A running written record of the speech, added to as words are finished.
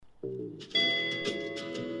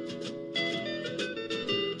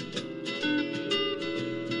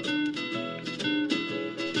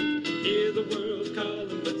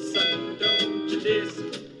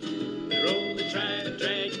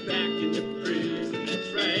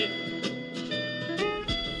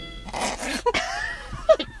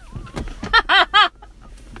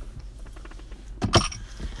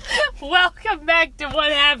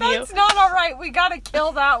right. We got to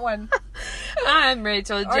kill that one. I'm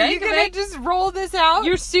Rachel Jankovic. Are you going to just roll this out?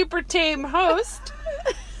 Your super tame host.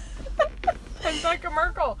 I'm Becca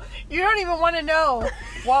Merkel. You don't even want to know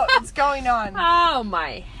what's going on. Oh,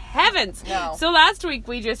 my heavens. No. So last week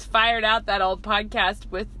we just fired out that old podcast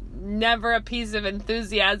with never a piece of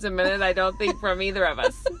enthusiasm in it, I don't think, from either of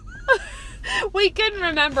us. We couldn't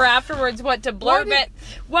remember afterwards what to blurb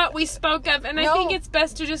what we spoke of, and I think it's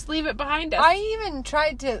best to just leave it behind us. I even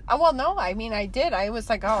tried to, I did. I was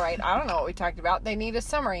like, all right, I don't know what we talked about. They need a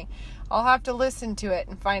summary. I'll have to listen to it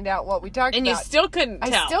and find out what we talked about. And you still couldn't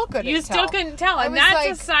tell. I still couldn't tell. And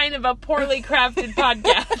that's a sign of a poorly crafted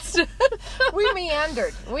podcast. We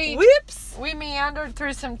meandered. Whoops. We meandered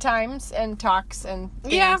through some times and talks and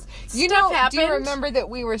things. Yeah, stuff happened. Do you remember that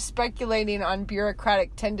we were speculating on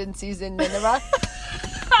bureaucratic tendencies in Nineveh?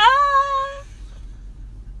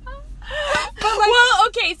 Well,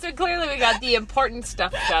 okay, so clearly we got the important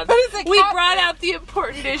stuff done. But it's like, we brought out the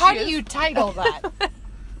important issues. How do you title that?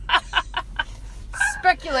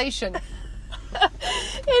 Speculation. In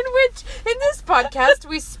this podcast,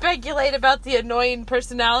 we speculate about the annoying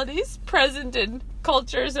personalities present in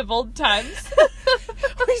cultures of old times.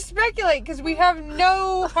 We speculate because we have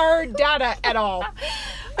no hard data at all.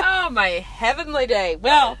 Oh, my heavenly day.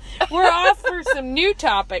 Well, we're off for some new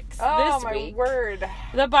topics this week. Oh, my word.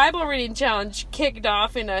 The Bible Reading Challenge kicked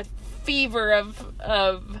off in a fever of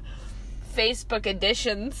Facebook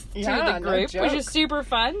additions to the group, which is super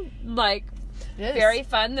fun. Like, very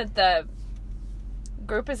fun that the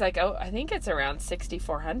group is like, I think it's around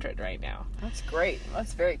 6,400 right now. That's great.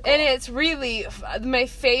 That's very cool. And it's really, my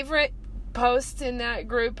favorite post in that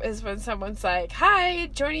group is when someone's like, hi,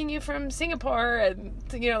 joining you from Singapore, and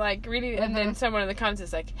reading, and then someone in the comments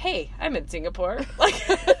is like, hey, I'm in Singapore,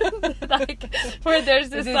 where there's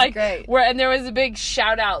this great. and there was a big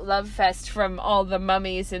shout out love fest from all the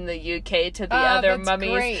mummies in the UK to the other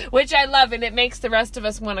mummies, great. Which I love, and it makes the rest of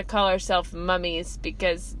us want to call ourselves mummies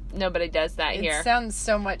because nobody does that here. It sounds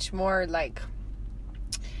so much more like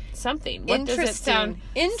something. What does it sound?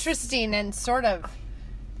 Interesting and sort of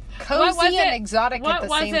cozy and exotic at the same time.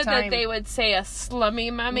 What was it that they would say, a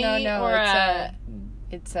slummy mummy? No, or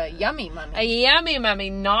it's a yummy mummy. A yummy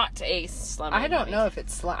mummy, not a slummy I don't mummy. know if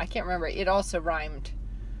it's I can't remember. It also rhymed.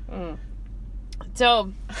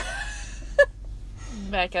 So,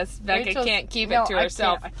 Becca can't keep it to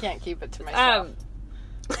herself. I can't keep it to myself.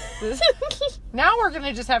 Now we're going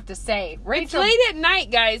to just have to say, Rachel. It's late at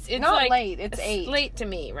night, guys. It's not late. It's 8. It's late to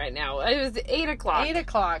me right now. It was 8 o'clock. 8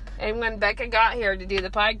 o'clock. And when Becca got here to do the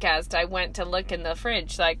podcast, I went to look in the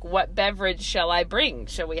fridge, like, what beverage shall I bring?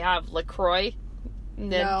 Shall we have LaCroix?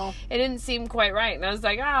 No. It didn't seem quite right. And I was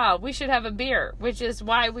like, we should have a beer, which is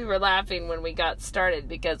why we were laughing when we got started,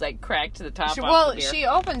 because I cracked the top off the beer. Well, she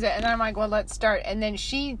opens it, and I'm like, well, let's start. And then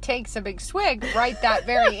she takes a big swig right that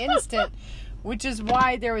very instant, which is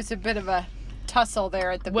why there was a bit of a tussle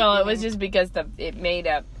there at the beginning. Well, it was just because it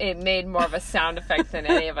made more of a sound effect than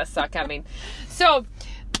any of us saw coming. So,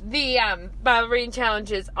 the Bible Reading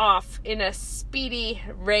Challenge is off in a speedy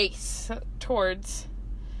race towards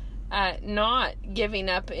not giving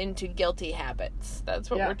up into guilty habits.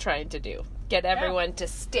 That's what we're trying to do. Get everyone to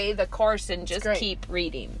stay the course and just keep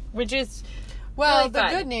reading, which is really the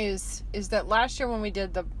fun. Good news is that last year when we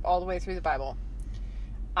did all the way through the Bible,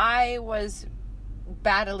 I was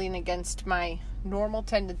battling against my normal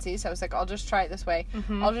tendencies. I was like, I'll just try it this way.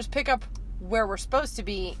 Mm-hmm. I'll just pick up where we're supposed to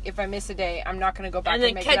be. If I miss a day, I'm not going to go back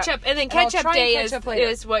and make it up. And then catch up day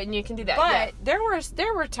is what, and you can do that. But there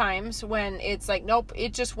were times when it's like, nope,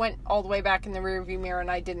 it just went all the way back in the rearview mirror and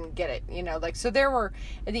I didn't get it. So there were,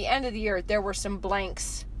 at the end of the year, there were some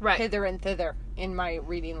blanks hither and thither in my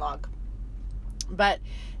reading log. But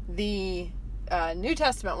the New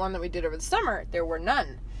Testament one that we did over the summer, there were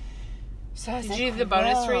none. So did you do the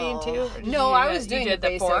bonus reading too? No, I was doing the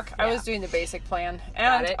basic. Yeah. I was doing the basic plan.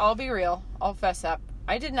 And I'll be real. I'll fess up.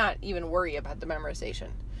 I did not even worry about the memorization.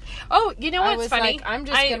 Oh, you know what's funny? Like, I'm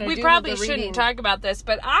just going to do the reading. We probably shouldn't talk about this,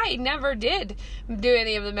 but I never did do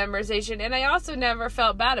any of the memorization, and I also never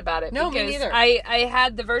felt bad about it. No, me neither. I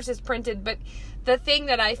had the verses printed, but the thing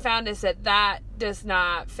that I found is that does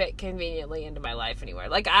not fit conveniently into my life anywhere.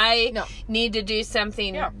 Like, I need to do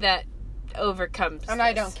something that overcomes and this.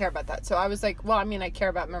 I don't care about that. So I was like, well, I mean, I care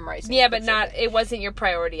about memorizing. Yeah, but it wasn't your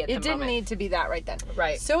priority at the moment. It didn't need to be that right then.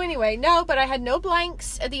 Right. So anyway, but I had no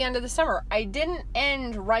blanks at the end of the summer. I didn't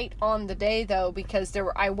end right on the day though, because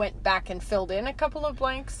I went back and filled in a couple of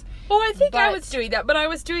blanks. Well, I think I was doing that, but I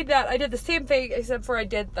was doing that. I did the same thing except for I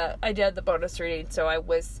did the bonus reading, so I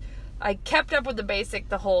was I kept up with the basic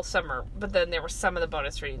the whole summer, but then there was some of the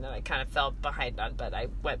bonus reading that I kind of fell behind on, but I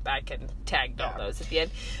went back and tagged all those at the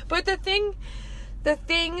end. But the thing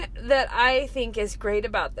that I think is great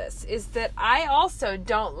about this is that I also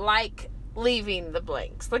don't like leaving the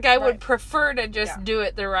blanks. Like, I would prefer to just do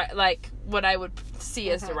it the right, like, what I would see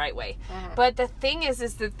as the right way. But the thing is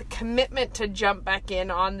that the commitment to jump back in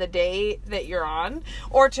on the day that you're on,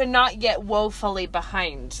 or to not get woefully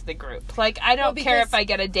behind the group. Like, I don't care if I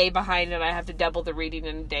get a day behind and I have to double the reading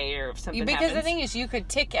in a day, or if something happens. The thing is, you could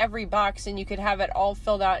tick every box and you could have it all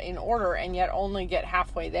filled out in order and yet only get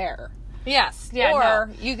halfway there. Yes. Yeah.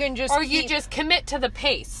 Or you can just you just commit to the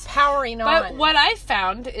pace, powering on. But what I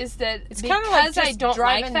found is that it's kind of like just I don't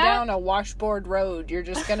driving like that, down a washboard road. You're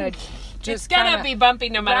just gonna just gonna be bumpy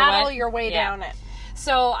no matter what. Rattle your way down it.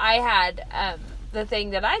 So I had the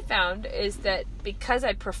thing that I found is that because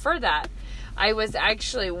I prefer that, I was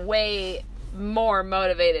actually way more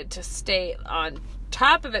motivated to stay on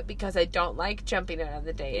top of it because I don't like jumping out of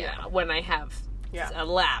the day when I have a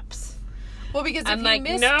lapse. Well, because if you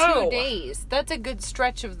miss 2 days, that's a good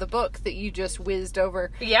stretch of the book that you just whizzed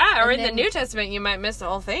over. Yeah, or in the New Testament, you might miss the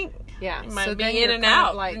whole thing. Yeah. You might be in and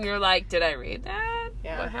out. And you're like, did I read that?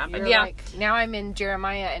 Yeah. What happened? You're like, now I'm in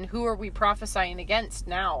Jeremiah, and who are we prophesying against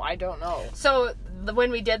now? I don't know. So,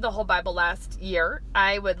 when we did the whole Bible last year,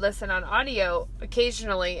 I would listen on audio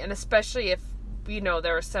occasionally, and especially if,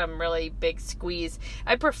 there was some really big squeeze.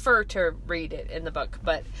 I prefer to read it in the book,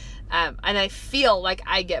 but, and I feel like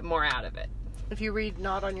I get more out of it. If you read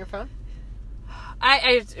not on your phone?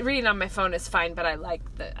 I reading on my phone is fine, but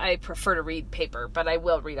I prefer to read paper, but I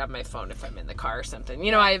will read on my phone if I'm in the car or something.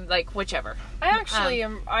 I like whichever. I actually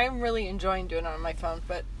I'm really enjoying doing it on my phone,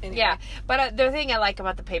 but anyway. Yeah, but the thing I like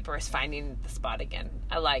about the paper is finding the spot again.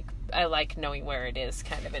 I like knowing where it is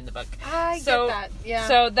kind of in the book. I get that. Yeah.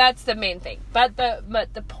 So that's the main thing. But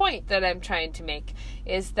the point that I'm trying to make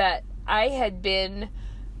is that I had been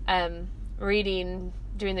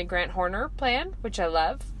doing the Grant Horner plan, which I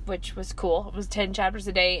love, which was cool. It was 10 chapters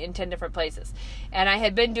a day in 10 different places. And I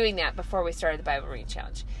had been doing that before we started the Bible Reading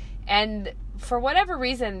Challenge. And for whatever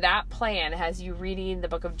reason, that plan has you reading the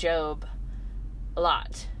book of Job a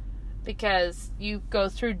lot. Because you go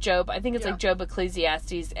through Job, I think it's like Job,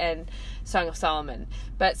 Ecclesiastes, and Song of Solomon.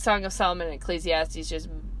 But Song of Solomon and Ecclesiastes just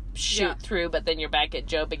shoot through, but then you're back at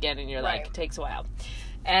Job again, and you're like, it takes a while.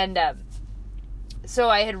 And so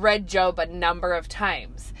I had read Job a number of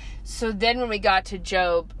times. So then when we got to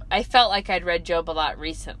Job, I felt like I'd read Job a lot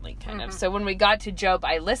recently, kind of. So when we got to Job,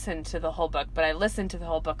 I listened to the whole book, but I listened to the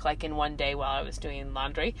whole book like in one day while I was doing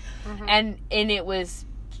laundry. And it was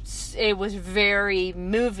very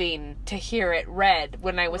moving to hear it read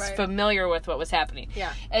when I was familiar with what was happening.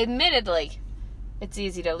 Yeah. Admittedly, it's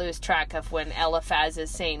easy to lose track of when Eliphaz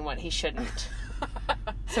is saying what he shouldn't.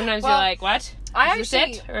 Sometimes you're like, what? Is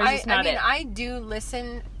this it? Or is this not it? I do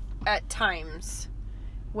listen at times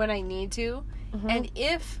when I need to. And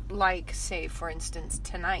if, like, say, for instance,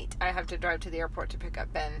 tonight, I have to drive to the airport to pick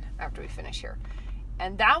up Ben after we finish here.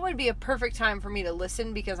 And that would be a perfect time for me to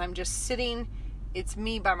listen because I'm just sitting, it's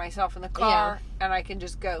me by myself in the car, and I can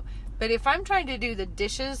just go. But if I'm trying to do the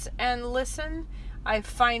dishes and listen, I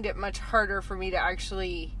find it much harder for me to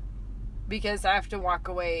actually, because I have to walk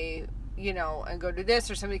away, and go do this,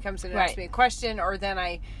 or somebody comes in and asks me a question, or then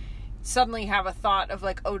I suddenly have a thought of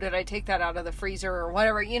like, oh, did I take that out of the freezer or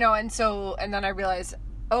whatever, and then I realize,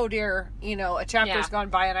 oh dear, a chapter's gone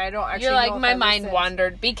by and I don't actually know. You're like, my mind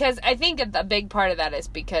wandered, because I think a big part of that is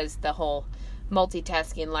because the whole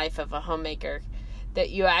multitasking life of a homemaker,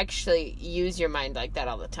 that you actually use your mind like that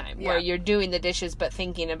all the time, where you're doing the dishes but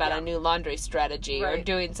thinking about a new laundry strategy, or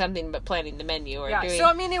doing something but planning the menu, or doing... So,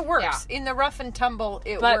 I mean, it works. In the rough and tumble,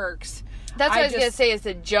 it works. That's what I was going to say, is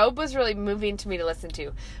that Job was really moving to me to listen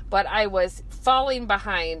to, but I was falling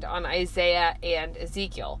behind on Isaiah and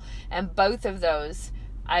Ezekiel, and both of those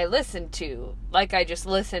I listened to. Like, I just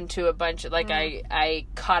listened to a bunch of, like, I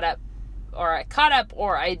caught up,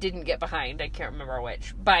 or I didn't get behind, I can't remember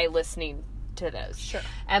which, by listening to those. Sure.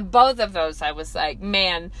 And both of those I was like,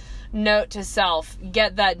 man, note to self,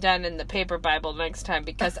 get that done in the paper Bible next time,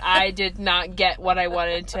 because I did not get what I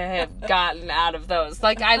wanted to have gotten out of those.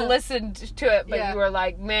 Like, I listened to it, but you were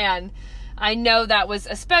like, man, I know that was,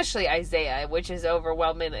 especially Isaiah, which is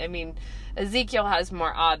overwhelming. I mean, Ezekiel has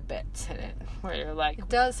more odd bits in it, where you're like, it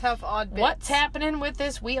does have odd bits. What's happening with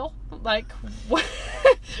this wheel? Like,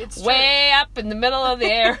 it's way up in the middle of the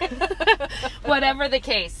air. Whatever the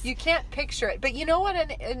case. You can't picture it. But you know what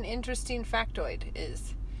an interesting factoid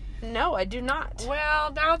is? No, I do not.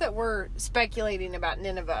 Well, now that we're speculating about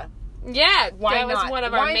Nineveh, that was one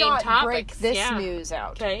of our main topics. Break this news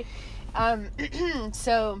out. Okay.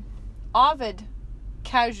 So Ovid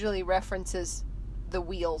casually references the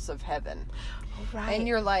wheels of heaven. Right. And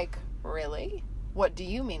you're like, really? What do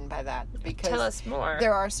you mean by that? Because tell us more.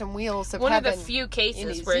 There are some wheels of heaven. One of the few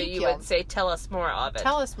cases where you would say, tell us more, Ovid.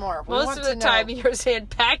 Tell us more. Most of the time you're saying,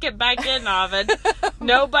 pack it back in, Ovid.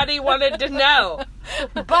 Nobody wanted to know.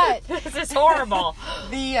 But this is horrible.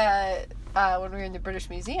 When we were in the British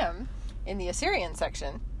Museum, in the Assyrian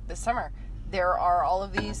section this summer, there are all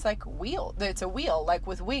of these, like, it's a wheel, like,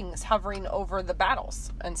 with wings hovering over the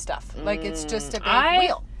battles and stuff. Like, it's just a big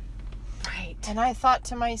wheel. Right. And I thought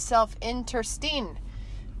to myself, interesting.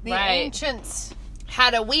 The ancients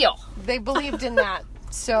had a wheel. They believed in that.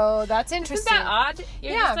 So that's interesting. Isn't that odd?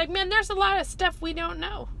 You're just like, man, there's a lot of stuff we don't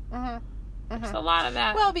know. Mm-hmm. Mm-hmm. There's a lot of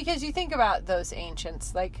that. Well, because you think about those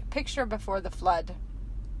ancients, like, picture before the flood,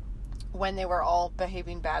 when they were all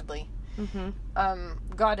behaving badly.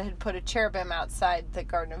 Mm-hmm. God had put a cherubim outside the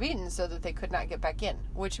Garden of Eden so that they could not get back in,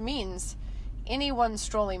 which means anyone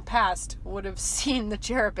strolling past would have seen the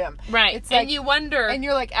cherubim. Right. It's and you wonder... And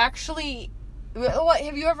you're like, actually...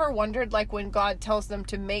 Have you ever wondered, like, when God tells them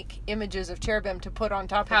to make images of cherubim to put on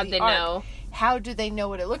top of the ark, how do they know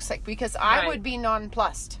what it looks like? Because I would be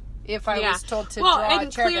nonplussed if I was told to draw a cherubim.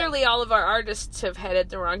 And clearly all of our artists have headed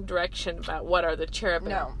the wrong direction about what are the cherubim.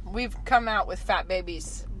 No. We've come out with fat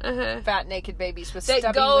babies. Fat, naked babies with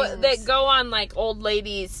stubby wings. That go on, like, old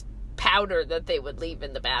ladies' powder that they would leave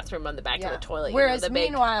in the bathroom on the back of the toilet. Whereas,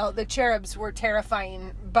 meanwhile, the cherubs were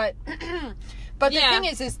terrifying. But the thing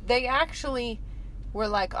is they actually were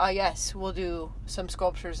like, oh, yes, we'll do some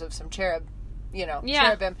sculptures of some cherubim.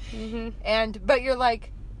 Mm-hmm. But you're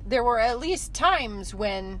like, there were at least times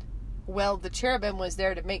when, the cherubim was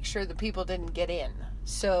there to make sure the people didn't get in.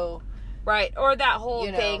 So... Right. Or that whole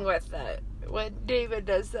thing with when David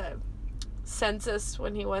does the census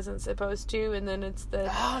when he wasn't supposed to, and then it's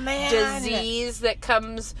the disease that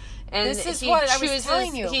comes, and this is what I was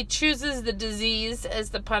telling you. He chooses the disease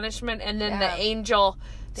as the punishment, and then the angel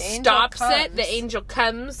stops it. The angel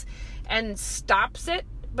comes and stops it.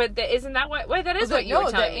 But isn't that what? Wait, that is what you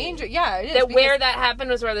were telling me. Angel, yeah, it is. That where that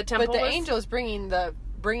happened was where the temple was. But the angel is bringing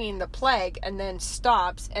the plague, and then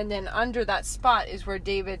stops, and then under that spot is where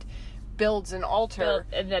David builds an altar,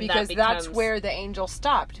 because that's where the angel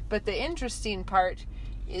stopped. But the interesting part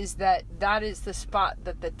is that is the spot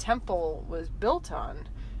that the temple was built on,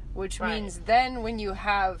 which means then when you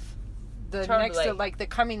have the next to, like, the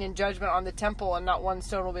coming in judgment on the temple, and not one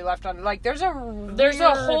stone will be left on, like, there's a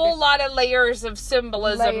whole lot of layers of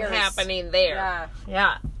symbolism happening there.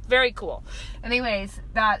 Yeah. Very cool. Anyways,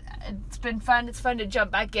 it's been fun. It's fun to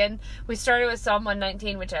jump back in. We started with Psalm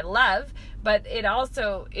 119, which I love, but it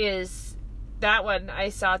also is that one I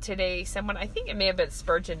saw today. I think it may have been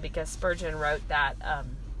Spurgeon, because Spurgeon wrote that,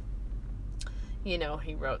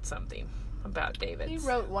 he wrote something about David. He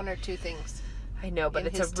wrote one or two things. I know, but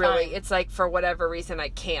it's like, for whatever reason, I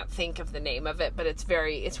can't think of the name of it, but it's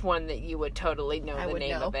one that you would totally know the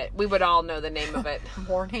name of it. We would all know the name of it.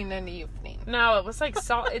 Morning and evening. No, it was like,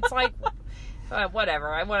 it's like, whatever.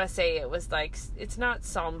 I want to say it was like, it's not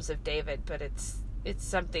Psalms of David, but it's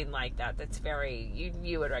something like that. That's very,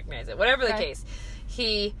 you would recognize it. Whatever the case,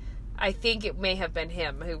 I think it may have been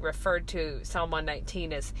him who referred to Psalm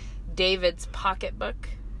 119 as David's pocketbook,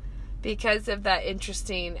 because of that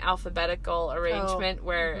interesting alphabetical arrangement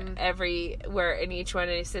where in each one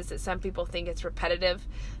it says that some people think it's repetitive,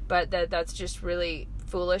 but that's just really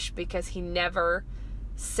foolish, because he never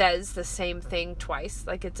says the same thing twice.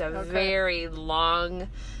 Like, it's a very long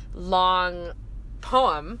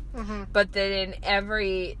poem, but then in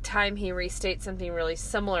every time he restates something really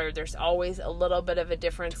similar, there's always a little bit of a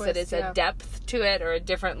difference that is a depth to it, or a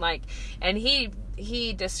different, and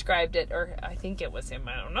he described it, or I think it was him,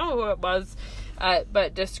 I don't know who it was,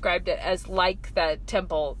 but described it as like the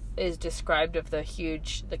temple is described of the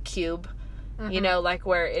cube, like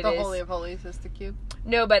where it is. The Holy of Holies is the cube?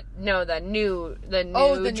 The new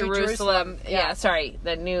Jerusalem. Yeah, sorry.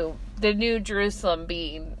 The new Jerusalem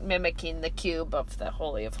being mimicking the cube of the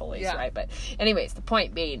Holy of Holies, right? But anyways, the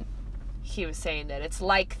point being, he was saying that it's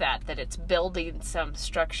like that it's building some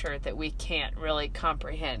structure that we can't really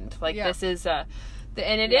comprehend. Like, this is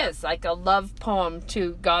is like a love poem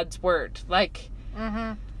to God's word. Like,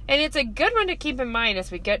 and it's a good one to keep in mind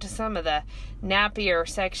as we get to some of the nappier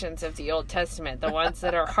sections of the Old Testament. The ones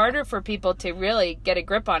that are harder for people to really get a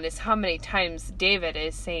grip on is how many times David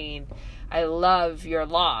is saying, I love your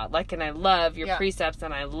law, and I love your precepts,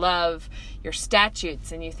 and I love your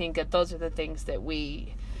statutes. And you think that those are the things that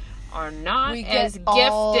we are not as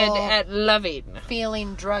gifted at loving.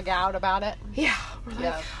 Feeling drug out about it. Yeah. We're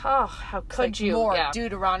like, oh, how could you? More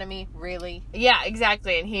Deuteronomy, really? Yeah,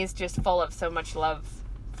 exactly. And he's just full of so much love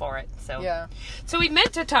for it. So Yeah. So we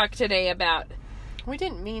meant to talk today about... We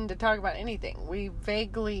didn't mean to talk about anything. We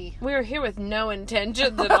were here with no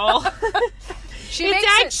intentions at all.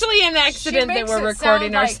 It's actually an accident that we're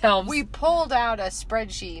recording ourselves. We pulled out a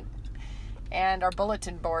spreadsheet and our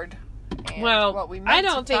bulletin board. And I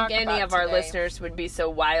don't think any of our listeners would be so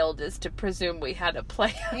wild as to presume we had a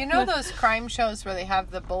plan. You know those crime shows where they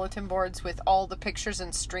have the bulletin boards with all the pictures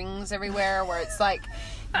and strings everywhere, where it's like,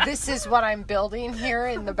 this is what I'm building here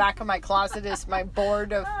in the back of my closet is my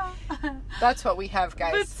board of... That's what we have,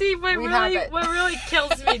 guys. But see, what really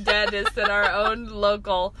kills me dead is that our own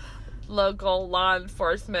local law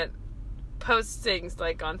enforcement posts things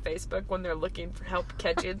like on Facebook when they're looking for help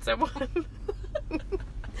catching someone.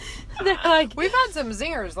 They're like, we've had some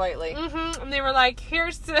zingers lately. Mm-hmm, and they were like, here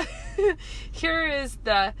is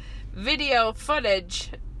the video footage,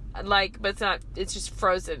 but it's just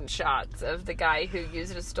frozen shots of the guy who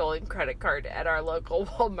used a stolen credit card at our local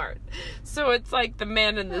Walmart. So it's like the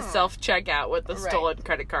man in the self-checkout with the stolen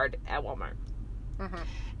credit card at Walmart. Mm-hmm.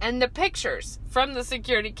 And the pictures from the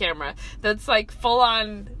security camera that's like full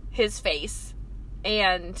on his face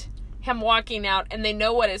and him walking out, and they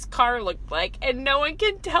know what his car looked like, and no one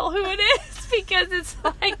can tell who it is because it's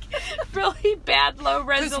like really bad low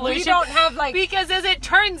resolution. We don't have because as it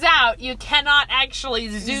turns out, you cannot actually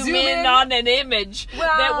zoom in on an image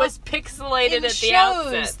that was pixelated at the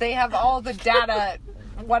outset. They have all the data,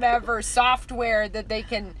 whatever software that they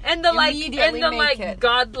can immediately make it.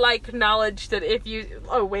 Godlike knowledge that if you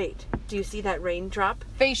do you see that raindrop?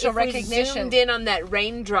 Facial recognition. If we zoomed in on that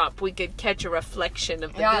raindrop, we could catch a reflection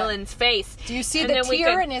of the villain's face. Do you see the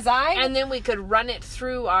tear in his eye? And then we could run it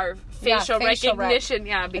through our facial recognition.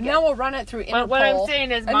 Yeah, and then we'll run it through Interpol. What I'm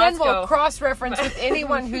saying is, and then we'll cross-reference with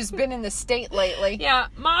anyone who's been in the state lately. Yeah,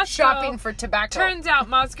 Moscow. Shopping for tobacco. Turns out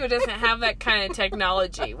Moscow doesn't have that kind of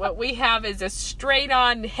technology. What we have is a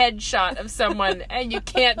straight-on headshot of someone, and you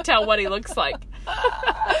can't tell what he looks like.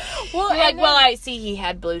 I see he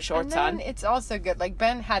had blue shorts on. It's also good. Like,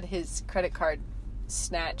 Ben had his credit card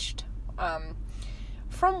snatched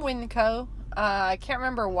from Winco. I can't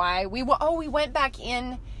remember why. We went back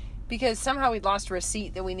in because somehow we'd lost a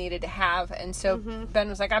receipt that we needed to have, and so Ben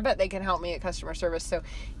was like, I bet they can help me at customer service. So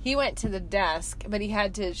he went to the desk, but he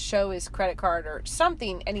had to show his credit card or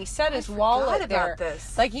something, and he set his wallet there.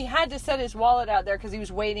 Like, he had to set his wallet out there because he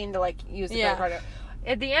was waiting to use the credit card.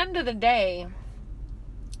 At the end of the day,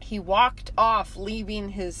 he walked off, leaving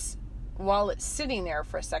his wallet sitting there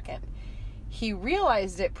for a second. He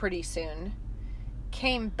realized it pretty soon,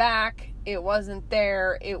 came back, it wasn't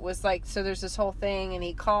there. It was so there's this whole thing, and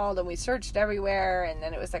he called, and we searched everywhere, and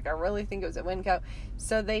then it was I really think it was at Winco.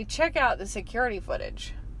 So they check out the security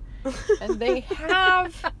footage, and they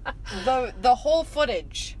have the whole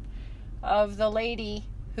footage of the lady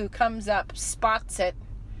who comes up, spots it,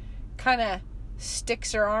 kind of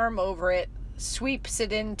sticks her arm over it, sweeps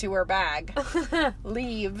it into her bag,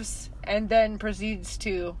 leaves, and then proceeds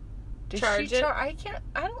to charge it. I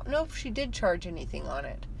don't know if she did charge anything on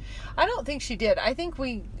it. I don't think she did. I think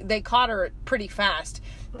they caught her pretty fast.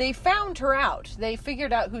 They found her out. They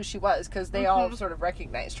figured out who she was because they all sort of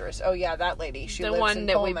recognized her as, that lady. She lives in Pullman.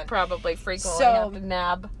 The one that we probably frequently have to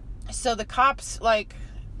nab. So the cops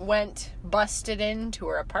busted into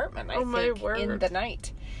her apartment, I think, in the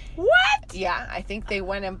night. What? Yeah, I think they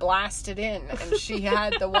went and blasted in, and she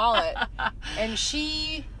had the wallet. And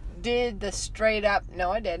she did the straight up,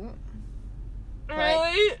 no, I didn't.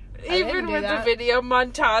 Really? Even with the video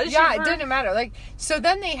montage? Yeah, it didn't matter. So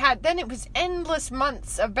then it was endless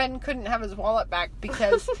months of Ben couldn't have his wallet back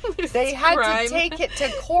because they had to take it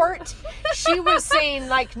to court. She was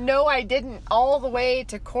saying, no, I didn't, all the way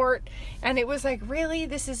to court. And it was really?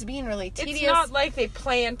 This is being really tedious. It's not like they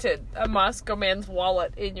planted a Moscow man's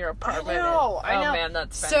wallet in your apartment. I know. Oh, man,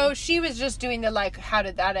 that's funny. So she was just doing the, how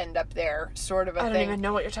did that end up there sort of a thing. I don't even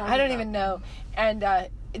know what you're talking about. I don't even know. And,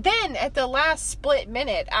 then, at the last split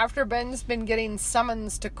minute, after Ben's been getting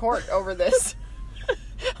summons to court over this,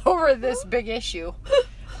 over this big issue,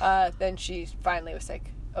 then she finally was like,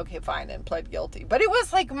 okay, fine, and pled guilty. But it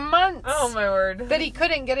was months. Oh, my word. That he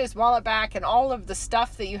couldn't get his wallet back, and all of the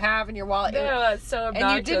stuff that you have in your wallet. Yeah, that's so obnoxious.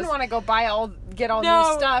 And you didn't want to go get all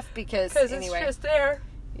new stuff because anyway. It's just there.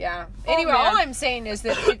 Yeah. Anyway, all I'm saying is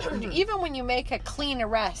that even when you make a clean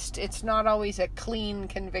arrest, it's not always a clean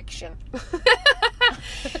conviction.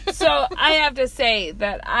 So I have to say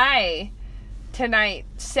that I, tonight,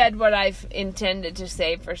 said what I've intended to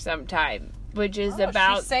say for some time, which is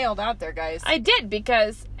about... She sailed out there, guys. I did,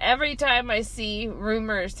 because every time I see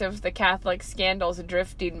rumors of the Catholic scandals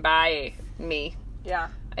drifting by me, yeah,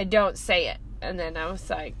 I don't say it. And then I was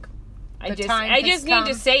like, I just need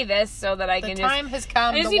to say this so that I can just... The time has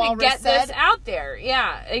come, I just need to get this out there.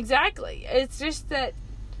 Yeah, exactly. It's just that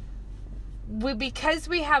because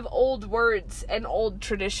we have old words and old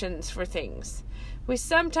traditions for things, we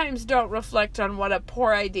sometimes don't reflect on what a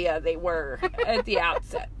poor idea they were at the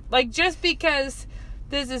outset. Like, just because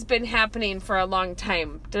this has been happening for a long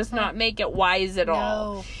time does not make it wise at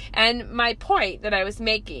all. And my point that I was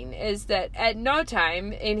making is that at no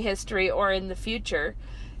time in history or in the future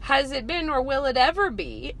has it been or will it ever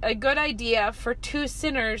be a good idea for two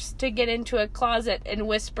sinners to get into a closet and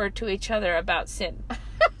whisper to each other about sin.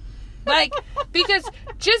 Like, because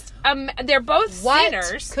just, they're both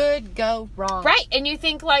sinners. What could go wrong? Right, and you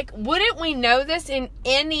think, like, wouldn't we know this in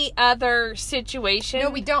any other situation? No,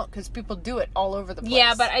 we don't, because people do it all over the place.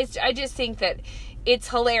 Yeah, but I just think that it's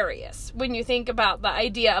hilarious when you think about the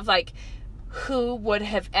idea of, like, who would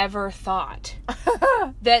have ever thought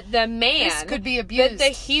that the man... This could be abused. That the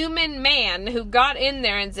human man who got in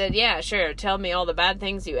there and said, yeah, sure, tell me all the bad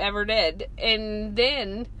things you ever did, and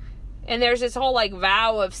then... And there's this whole, like,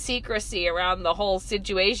 vow of secrecy around the whole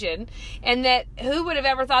situation. And that who would have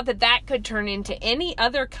ever thought that that could turn into any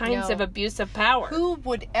other kinds of abuse of power? Who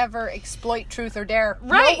would ever exploit truth or dare?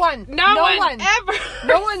 Right. No one. No one ever.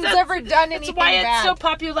 No one's ever done anything bad. That's why it's so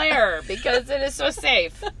popular. Because it is so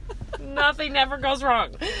safe. Nothing ever goes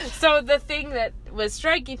wrong. So the thing that was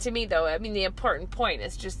striking to me, though, I mean, the important point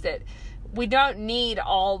is just that we don't need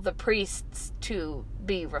all the priests to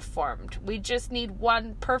be reformed. We just need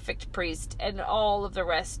one perfect priest and all of the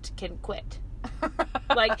rest can quit.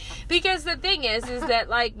 Like, because the thing is that,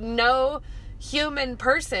 like, no human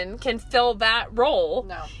person can fill that role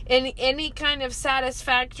in any kind of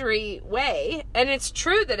satisfactory way. And it's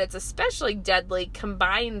true that it's especially deadly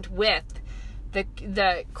combined with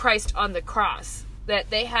the Christ on the cross. That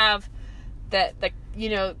they have the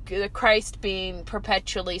Christ being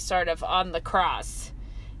perpetually sort of on the cross.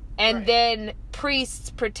 And then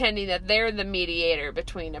priests pretending that they're the mediator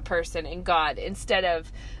between a person and God instead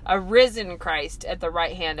of a risen Christ at the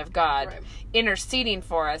right hand of God interceding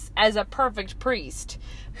for us as a perfect priest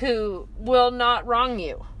who will not wrong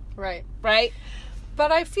you. Right?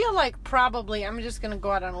 But I feel like probably, I'm just going to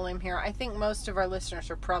go out on a limb here, I think most of our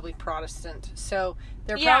listeners are probably Protestant. So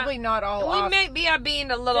they're probably not all off. We may be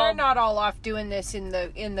being a little... They're not all off doing this in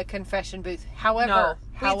the confession booth. However,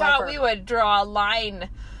 we thought we would draw a line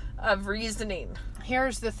of reasoning.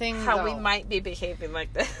 Here's the thing, how we might be behaving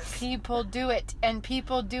like this. People do it, and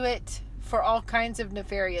people do it for all kinds of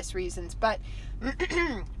nefarious reasons. But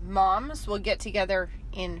moms will get together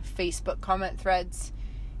in Facebook comment threads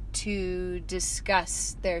to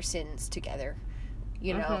discuss their sins together.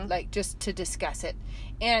 You know, like just to discuss it.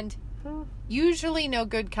 And usually no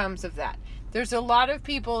good comes of that. There's a lot of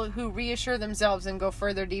people who reassure themselves and go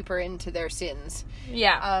further deeper into their sins.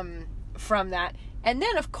 Yeah. From that. And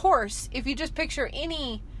then, of course, if you just picture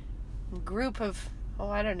any group of,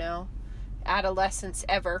 adolescents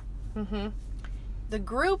ever, the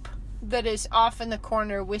group that is off in the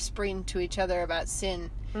corner whispering to each other about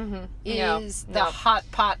sin is the hot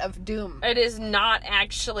pot of doom. It is not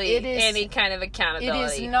actually any kind of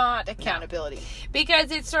accountability. It is not accountability. No.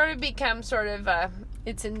 Because it sort of becomes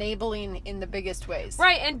it's enabling in the biggest ways.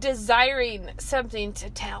 Right, and desiring something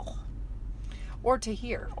to tell. Or to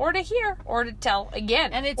hear. Or to tell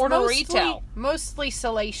again. And it's or to retell. Mostly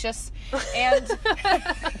salacious. And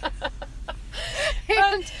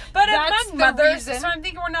but among mothers, so I'm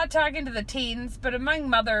thinking we're not talking to the teens, but among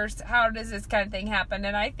mothers, how does this kind of thing happen?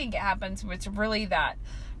 And I think it happens with really that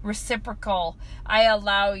reciprocal, I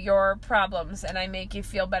allow your problems and I make you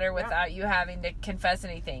feel better without you having to confess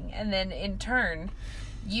anything. And then in turn,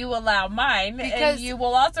 you allow mine, and you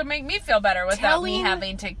will also make me feel better without me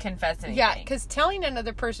having to confess anything. Yeah, because telling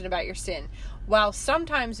another person about your sin, while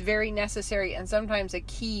sometimes very necessary and sometimes a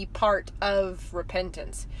key part of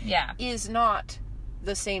repentance, is not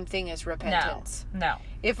the same thing as repentance. No.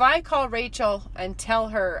 If I call Rachel and tell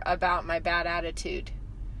her about my bad attitude,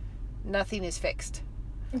 nothing is fixed.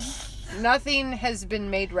 Nothing has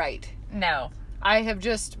been made right. No. I have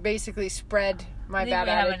just basically spread my bad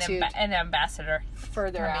attitude. An ambassador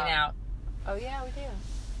further out. Oh yeah, we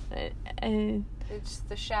do. It's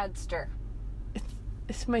the Shadster.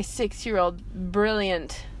 It's my 6-year-old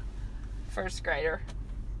brilliant first grader.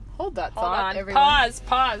 Hold that Hold thought, on. everyone.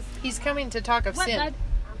 Pause. He's coming to talk of sin. Bud?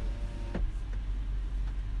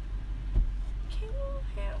 Can you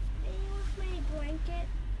help me with my blanket?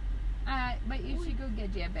 But you should go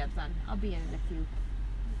get your bed on. I'll be in a few.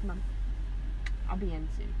 Mom. I'll be in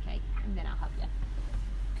soon, okay? And then I'll help you.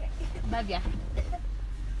 Okay. Love ya.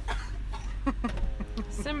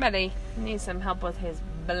 Somebody needs some help with his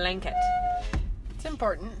blanket. It's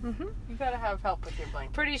important. Mm-hmm. You gotta have help with your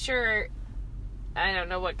blanket. Pretty sure, I don't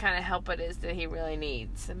know what kind of help it is that he really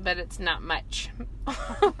needs, but it's not much.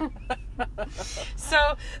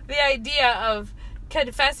 So the idea of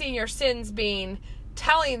confessing your sins being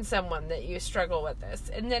telling someone that you struggle with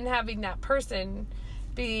this, and then having that person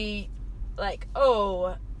be like,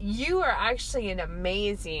 oh, you are actually an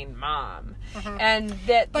amazing mom. Mm-hmm. And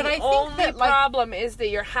that but the only problem is that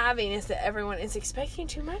you're having is that everyone is expecting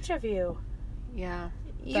too much of you. Yeah,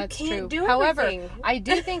 that's true. Do However, everything. I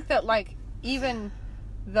do think that, like, even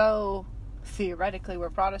though theoretically we're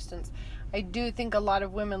Protestants, I do think a lot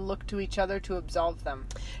of women look to each other to absolve them.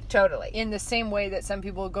 Totally. In the same way that some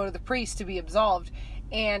people go to the priest to be absolved.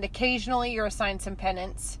 And occasionally you're assigned some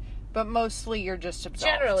penance, but mostly you're just absolved.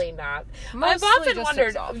 Generally not. Mostly I've often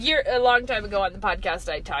wondered, absolved. A long time ago on the podcast,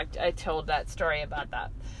 I told that story about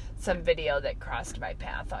that. Some video that crossed my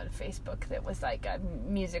path on Facebook that was like a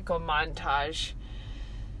musical montage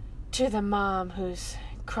to the mom who's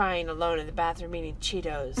crying alone in the bathroom eating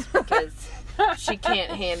Cheetos because she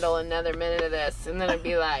can't handle another minute of this. And then it'd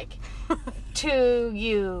be like, to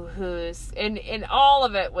you who's... And all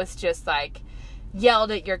of it was just like,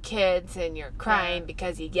 yelled at your kids and you're crying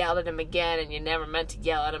because you yelled at them again and you never meant to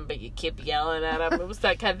yell at them, but you keep yelling at them. It was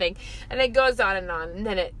that kind of thing. And it goes on, and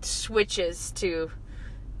then it switches to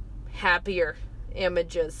happier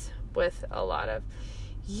images with a lot of,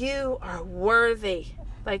 you are worthy.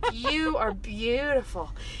 Like, you are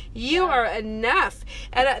beautiful. You are enough.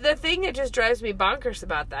 And the thing that just drives me bonkers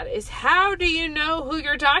about that is, how do you know who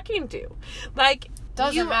you're talking to? Like,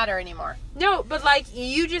 doesn't matter anymore. No, but like,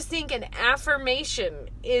 you just think an affirmation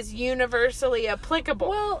is universally applicable.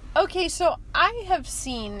 Well, okay, so I have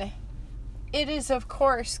seen, it is of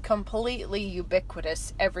course completely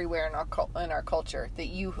ubiquitous everywhere in our culture that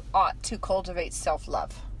you ought to cultivate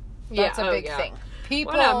self-love. That's a big thing.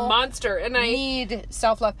 People what a monster, and I need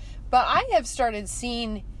self-love. But I have started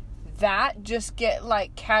seeing that just get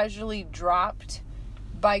like casually dropped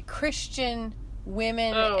by Christian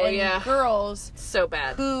women and girls. So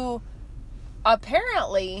bad. Who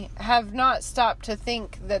apparently have not stopped to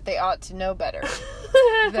think that they ought to know better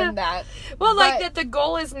than that. Well, like that the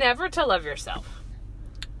goal is never to love yourself.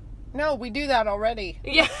 No, we do that already.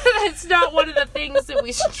 Yeah, that's not one of the things that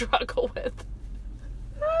we struggle with.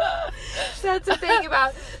 That's the thing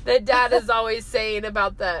about that Dad is always saying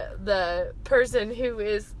about the person who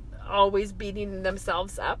is always beating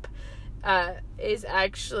themselves up is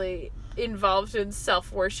actually involved in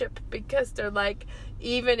self-worship, because they're like,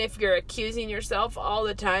 even if you're accusing yourself all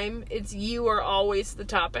the time, it's you are always the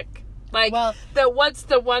topic. Like, what's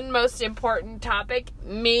the one most important topic?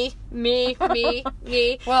 Me.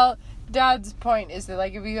 Well, Dad's point is that,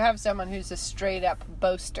 like, if you have someone who's a straight up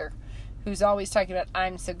boaster, who's always talking about,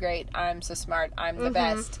 I'm so great, I'm so smart, I'm the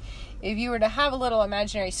best, if you were to have a little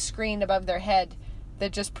imaginary screen above their head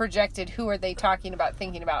that just projected who are they talking about,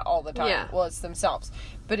 thinking about all the time, well, it's themselves.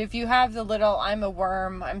 But if you have the little, I'm a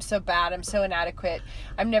worm, I'm so bad, I'm so inadequate,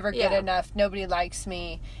 I'm never good enough, nobody likes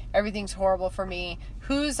me, everything's horrible for me,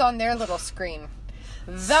 who's on their little screen?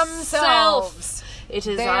 Themselves. It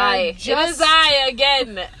is I. It is I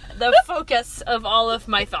again. The focus of all of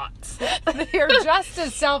my thoughts. They're just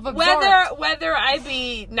as self-absorbed. Whether I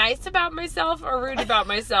be nice about myself or rude about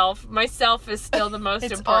myself is still the most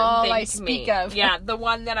important all thing I to speak me. of. Yeah, the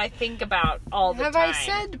one that I think about all the time. Have I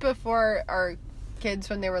said before, our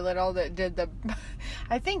kids when they were little that did the,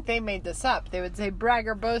 I think they made this up. They would say,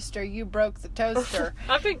 bragger boaster, you broke the toaster.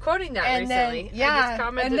 I've been quoting that and recently.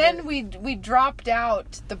 Then, and then we dropped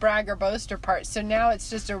out the bragger boaster part, so now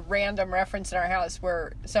it's just a random reference in our house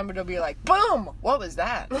where somebody will be like, boom, what was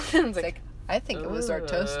that? It's like, I think it was our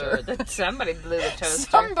toaster. Somebody blew the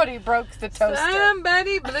toaster. Somebody broke the toaster.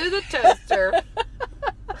 Somebody blew the toaster.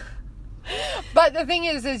 But the thing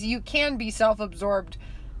is you can be self-absorbed,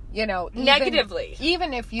 you know, negatively,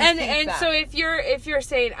 even if you think that. So if you're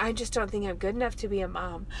saying, I just don't think I'm good enough to be a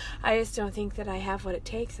mom, I just don't think that I have what it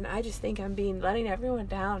takes, and I just think I'm letting everyone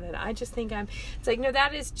down, and I just think it's like, no,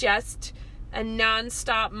 that is just a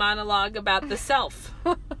non-stop monologue about the self.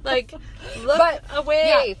 Like, look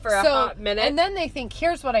away for a hot minute. And then they think,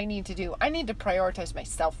 here's what I need to do. I need to prioritize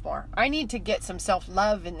myself more. I need to get some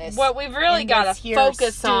self-love in this. What we've really got to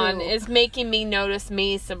focus on is making me notice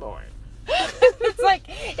me some more.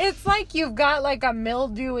 It's like you've got like a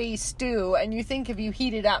mildewy stew, and you think if you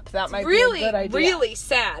heat it up, that might be a good idea. Really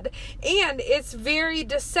sad. And it's very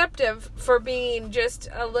deceptive for being just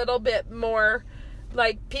a little bit more,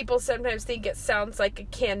 like, people sometimes think it sounds like a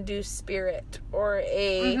can-do spirit or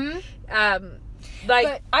a,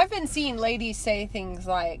 But I've been seeing ladies say things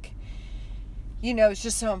like, you know, it's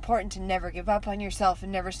just so important to never give up on yourself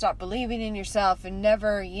and never stop believing in yourself and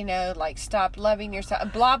never, you know, like stop loving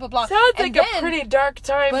yourself, blah, blah, blah. Sounds like a pretty dark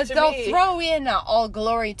time to me. But they'll throw in all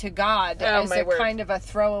glory to God as a kind of a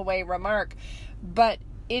throwaway remark. But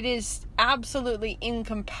it is absolutely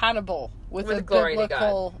incompatible with a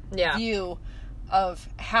biblical view of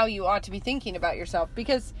how you ought to be thinking about yourself.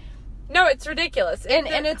 Because... No, it's ridiculous. And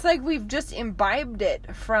it's like we've just imbibed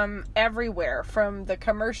it from everywhere, from the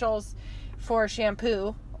commercials for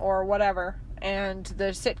shampoo or whatever, and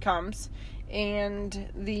the sitcoms and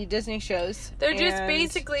the Disney shows. They're just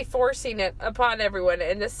basically forcing it upon everyone,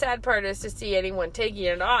 and the sad part is to see anyone taking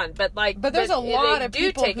it on. But there's a lot of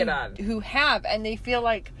people who have, and they feel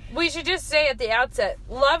like... We should just say at the outset,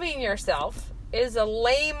 loving yourself is a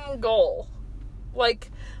lame goal.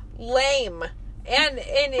 Like, lame. And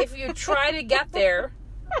if you try to get there,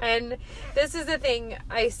 and this is the thing,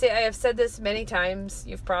 I have said this many times,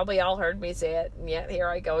 you've probably all heard me say it, and yet here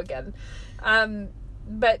I go again.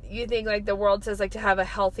 But you think, like, the world says, like, to have a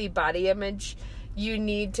healthy body image, you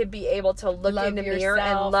need to be able to look in the mirror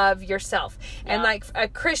and love yourself. Yeah. And, like, a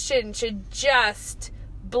Christian should just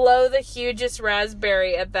blow the hugest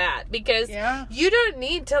raspberry at that, because you don't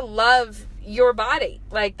need to love your body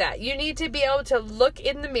like that. You need to be able to look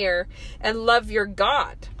in the mirror and love your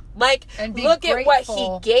God. Like, look at what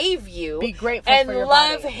he gave you. Be grateful and for your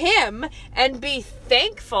love body. him and be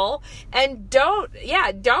thankful, and don't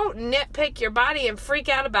nitpick your body and freak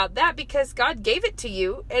out about that, because God gave it to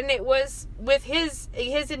you, and it was with his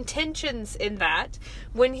intentions in that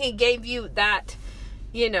when he gave you that,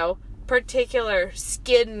 you know, particular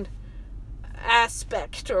skin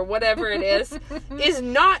aspect or whatever it is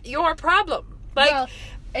not your problem. Like, well,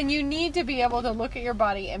 and you need to be able to look at your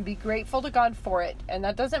body and be grateful to God for it. And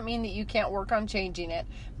that doesn't mean that you can't work on changing it.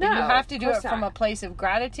 But you have to do it from a place of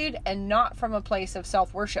gratitude and not from a place of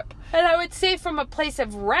self-worship. And I would say from a place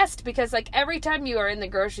of rest, because, like, every time you are in the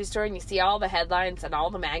grocery store and you see all the headlines and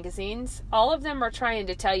all the magazines, all of them are trying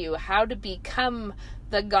to tell you how to become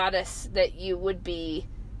the goddess that you would be,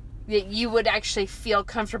 that you would actually feel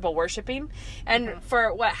comfortable worshiping. And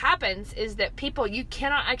for what happens is that people, you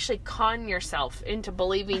cannot actually con yourself into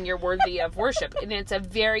believing you're worthy of worship. And it's a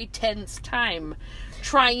very tense time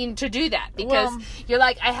trying to do that, because you're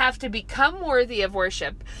like, I have to become worthy of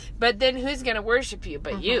worship, but then who's going to worship you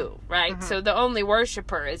but you, right? So the only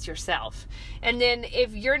worshiper is yourself. And then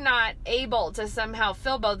if you're not able to somehow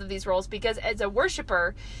fill both of these roles, because as a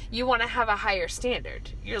worshiper, you want to have a higher standard.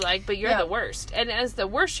 You're like, but you're the worst. And as the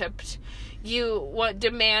worshipped, you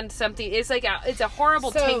demand something. It's like it's a horrible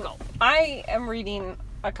tingle. I am reading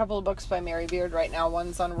a couple of books by Mary Beard right now.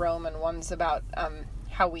 One's on Rome and one's about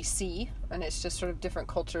how we see, and it's just sort of different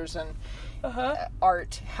cultures and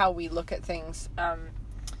art, how we look at things.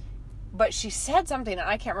 But she said something, and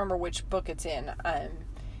I can't remember which book it's in,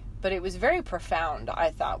 but it was very profound,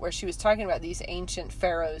 I thought, where she was talking about these ancient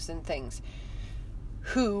pharaohs and things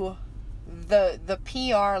who the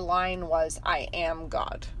PR line was, I am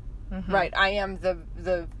God. Right? I am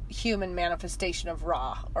the human manifestation of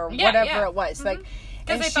Ra, or whatever it was. Like,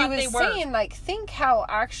 and she was saying, like, think how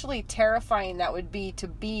actually terrifying that would be to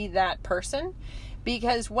be that person.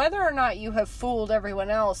 Because whether or not you have fooled everyone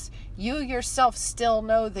else, you yourself still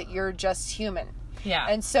know that you're just human. Yeah.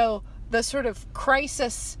 And so the sort of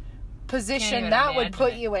crisis position that would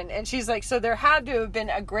put you in. And she's like, so there had to have been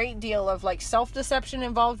a great deal of, like, self-deception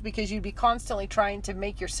involved, because you'd be constantly trying to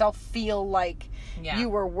make yourself feel like you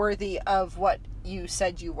were worthy of what you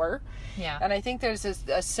said you were. Yeah. And I think there's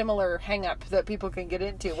a similar hang-up that people can get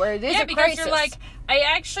into, where it is a because crisis. You're like, I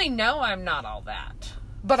actually know I'm not all that.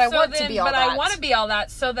 But I want to be all that. But I want to be all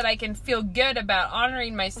that so that I can feel good about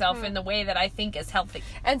honoring myself in the way that I think is healthy.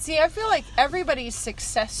 And see, I feel like everybody's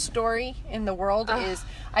success story in the world is,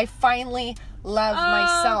 I finally love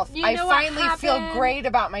myself. I finally feel great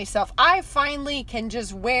about myself. I finally can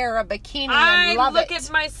just wear a bikini and love it. I look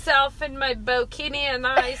at myself in my bikini and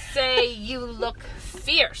I say, you look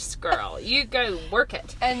fierce, girl. You go work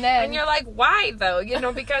it. And you're like, why though? You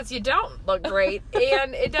know, because you don't look great,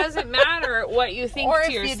 and it doesn't matter what you think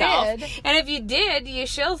to yourself. You did. And if you did, you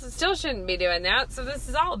still shouldn't be doing that. So this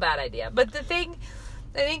is all a bad idea. But I think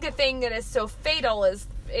the thing that is so fatal is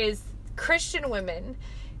Christian women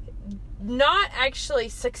not actually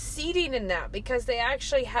succeeding in that, because they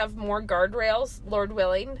actually have more guardrails, Lord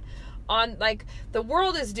willing, on, like, the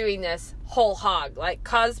world is doing this whole hog. Like,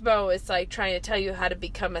 Cosmo is, like, trying to tell you how to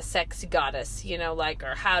become a sex goddess, you know, like,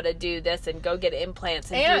 or how to do this and go get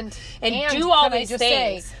implants and do all these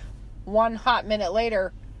things. Say, one hot minute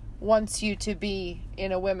later, wants you to be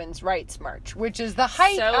in a women's rights march, which is the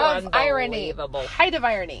height So of irony. unbelievable. Height of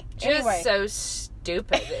irony. Just Anyway, so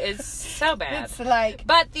stupid. It's so bad. it's like,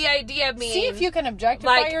 But the idea being, see if you can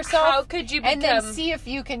objectify like, yourself. how could you become? And then see if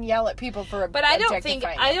you can yell at people for But I don't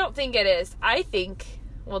think it is. I think.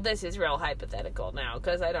 Well, this is real hypothetical now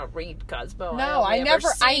because I don't read Cosmo. No, I never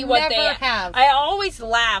have. I always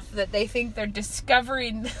laugh that they think they're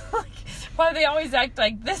discovering. Like, why they always act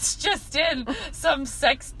like this just in some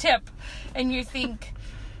sex tip, and you think,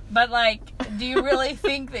 but like, do you really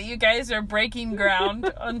think that you guys are breaking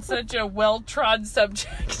ground on such a well-trod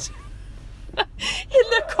subject? In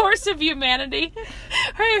the course of humanity,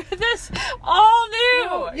 this all new.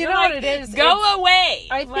 No, you know what it is? Go away.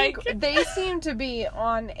 I think they seem to be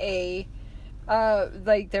on a,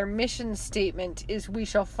 like their mission statement is we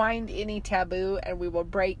shall find any taboo and we will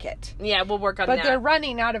break it. Yeah, we'll work on that. But they're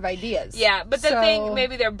running out of ideas. Yeah, but the thing,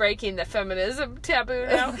 maybe they're breaking the feminism taboo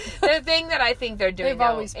now. The thing that I think they're doing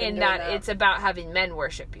it's about having men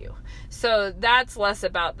worship you. So that's less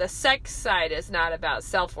about the sex side is not about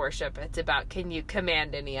self-worship. It's about can you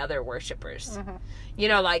command any other worshipers? Mm-hmm. You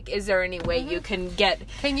know, like, is there any way you can get...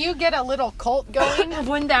 Can you get a little cult going?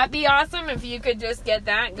 Wouldn't that be awesome if you could just get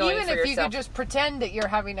that going Even for if yourself? you could just pretend that you're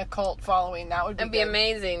having a cult following, that would be That'd be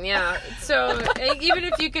amazing, yeah. So, even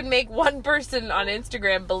if you could make one person on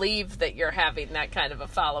Instagram believe that you're having that kind of a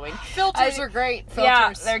following. Filters are great. Filters.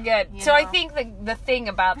 Yeah, they're good. So I think the thing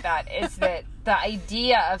about that is that the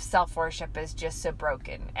idea of self-worship is just so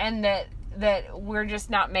broken. And that we're just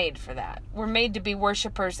not made for that. We're made to be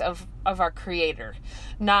worshipers of our Creator,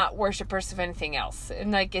 not worshipers of anything else.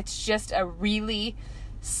 And, like, it's just a really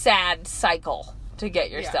sad cycle to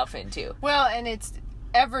get yourself into. Well, and it's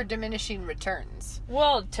ever diminishing returns.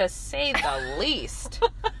 Well, to say the least.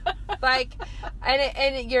 Like,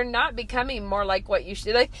 and you're not becoming more like what you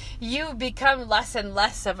should. Like, you become less and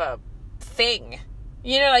less of a thing.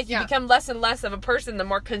 You know, like, you become less and less of a person the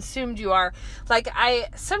more consumed you are. Like,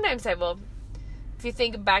 sometimes I will, if you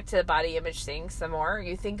think back to the body image things some more,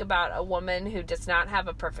 you think about a woman who does not have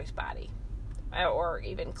a perfect body, or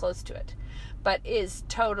even close to it, but is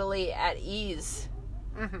totally at ease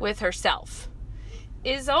with herself,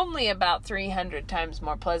 is only about 300 times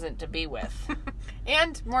more pleasant to be with.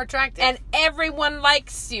 And more attractive. And everyone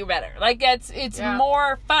likes you better. Like, it's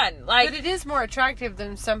more fun. Like, but it is more attractive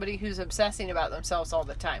than somebody who's obsessing about themselves all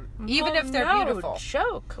the time. Even if they're beautiful.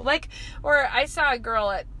 Joke. Like, or I saw a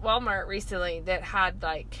girl at Walmart recently that had,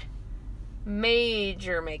 like,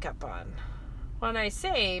 major makeup on. When I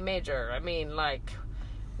say major, I mean, like,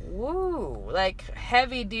 woo. Like,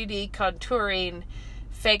 heavy-duty contouring,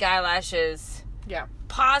 fake eyelashes. Yeah.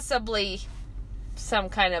 Possibly some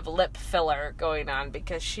kind of lip filler going on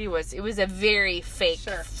because it was a very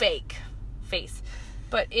fake face,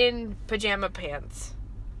 but in pajama pants,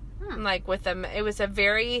 like with them, it was a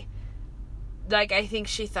very, like, I think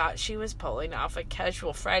she thought she was pulling off a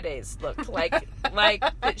Casual Fridays look, like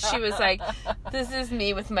that she was like, this is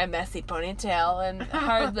me with my messy ponytail and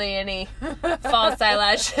hardly any false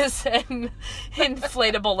eyelashes and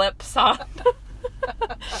inflatable lips on.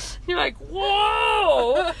 You're like,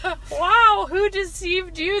 whoa, wow, who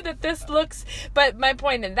deceived you that this looks... But my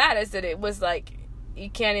point in that is that it was like, you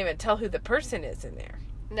can't even tell who the person is in there.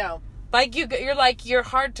 No. Like, you're like, you're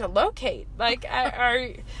hard to locate. Like,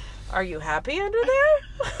 are you happy under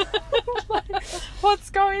there? Like,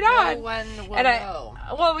 what's going on? No one will know.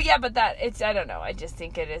 Well, yeah, but I don't know. I just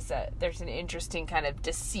think there's an interesting kind of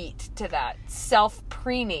deceit to that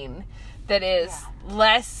self-preening that is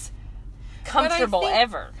less comfortable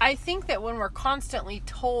ever. I think that when we're constantly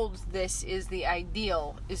told this is the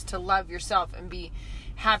ideal, is to love yourself and be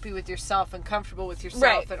happy with yourself and comfortable with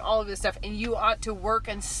yourself and all of this stuff, and you ought to work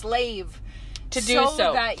and slave to do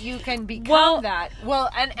so that you can become that. Well,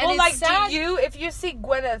 and it's like, sad. if you see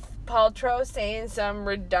Gwyneth Paltrow saying some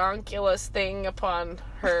redonkulous thing upon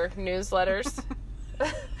her newsletters,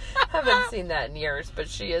 I haven't seen that in years, but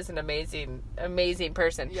she is an amazing, amazing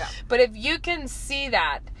person. Yeah. But if you can see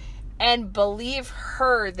that and believe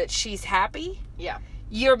her that she's happy,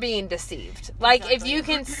 you're being deceived. Like, if you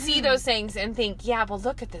can see those things and think, yeah, well,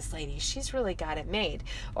 look at this lady. She's really got it made.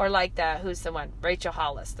 Or like who's the one? Rachel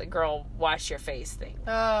Hollis, the girl wash your face thing.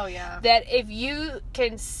 Oh, yeah. That if you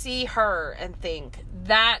can see her and think,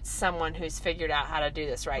 that's someone who's figured out how to do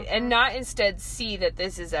this right. And not instead see that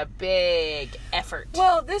this is a big effort.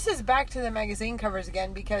 Well, this is back to the magazine covers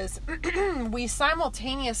again, because we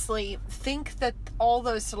simultaneously think that all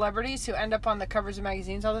those celebrities who end up on the covers of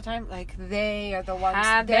magazines all the time, like, they are the ones,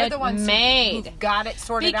 they're the ones who've got it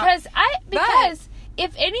sorted out. Because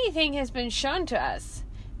if anything has been shown to us,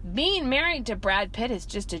 being married to Brad Pitt is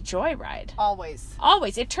just a joyride. Always.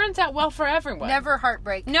 Always. It turns out well for everyone. Never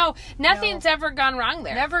heartbreak. No, nothing's ever gone wrong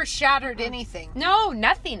there. Never shattered anything. No,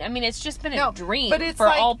 nothing. I mean, it's just been a dream but it's for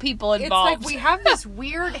like, all people involved. It's like we have this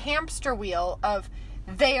weird hamster wheel of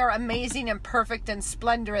they are amazing and perfect and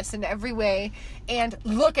splendorous in every way, and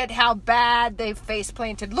look at how bad they've face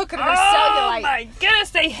planted. Look at her cellulite. Oh my goodness,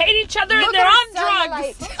 they hate each other and they're on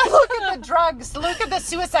drugs. Look at the drugs. Look at the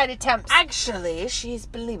suicide attempts. Actually, she's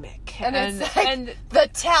bulimic. And it's like the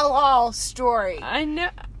tell-all story. I know.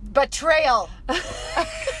 Betrayal. And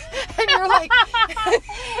you're like...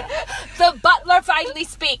 The butler finally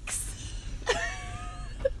speaks.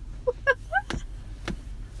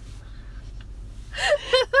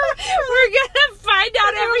 We're gonna find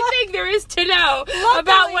out everything there is to know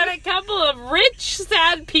about what a couple of rich,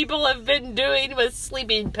 sad people have been doing with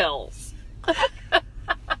sleeping pills. As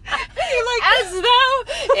though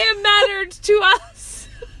it mattered to us.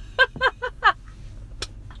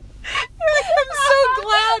 I'm so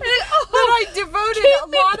glad that I devoted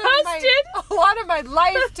a lot of my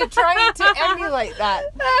life to trying to emulate that,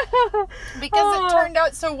 because it turned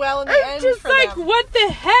out so well in the end. Just for like, them. what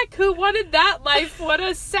the heck? Who wanted that life? What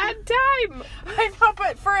a sad time. I know,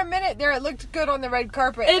 but for a minute there, it looked good on the red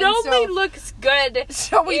carpet. It only looks good.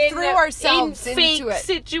 So we threw ourselves in into fake it.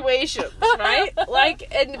 situations, right?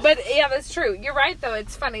 But yeah, that's true. You're right, though.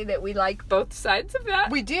 It's funny that we like both sides of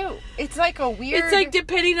that. We do. It's like a weird. It's like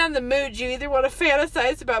depending on the mood, you either want to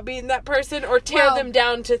fantasize about being that person or tear them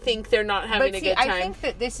down to think they're not having a good time. I think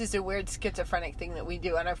that this is a weird schizophrenic thing that we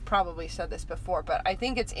do, and I've probably said this before, but I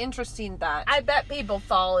think it's interesting that I bet people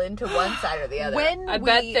fall into one side or the other. I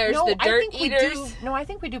bet there's the dirt eaters. I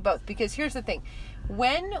think we do both, because here's the thing.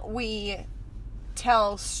 When we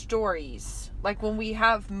tell stories, like when we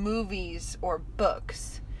have movies or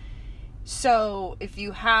books, so if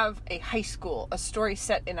you have a story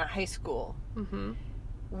set in a high school,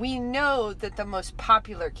 we know that the most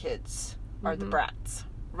popular kids are the brats,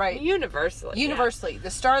 right? Universally. The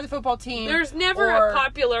star of the football team. There's never a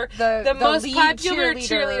popular, the most popular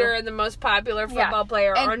cheerleader and the most popular football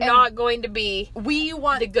player are not going to be we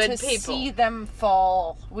want the good to people. See them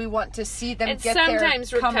fall. We want to see them and get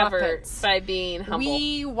sometimes their recover comeuppance. By being humble.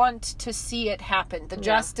 We want to see it happen. The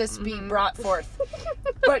justice be brought forth.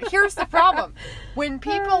 But here's the problem. When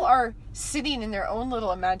people are sitting in their own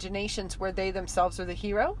little imaginations where they themselves are the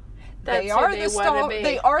hero, they are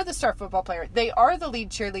the star football player. They are the lead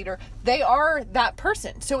cheerleader. They are that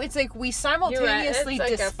person. So it's like we simultaneously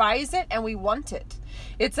despise it and we want it.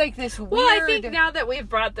 It's like this weird... Well, I think now that we've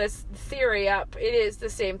brought this theory up, it is the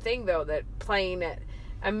same thing, though, that playing it,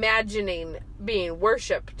 imagining being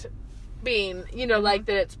worshipped, being, like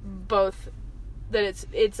that it's both, that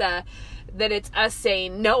it's us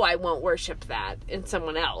saying, no, I won't worship that in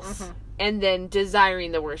someone else. And then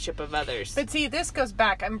desiring the worship of others. But see, this goes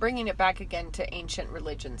back. I'm bringing it back again to ancient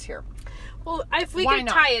religions here. Well, if we could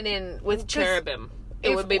tie it in with cherubim,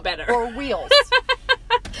 it would be better. Or wheels.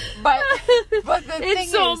 but the thing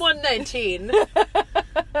it's Psalm 119.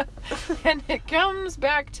 And it comes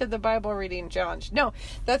back to the Bible reading challenge. No,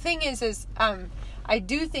 the thing is I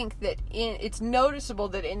do think that it's noticeable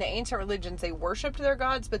that in the ancient religions they worshipped their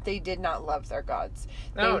gods, but they did not love their gods.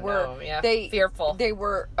 They were fearful. They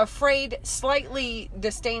were afraid, slightly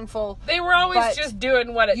disdainful. They were always just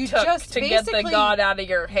doing what it took to get the god out of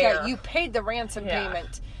your hair. Yeah, you paid the ransom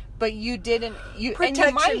payment, but you didn't.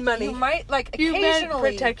 Protection money. You might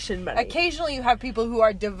protection money. Occasionally, you have people who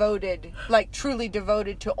are devoted, like truly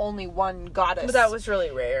devoted to only one goddess. But that was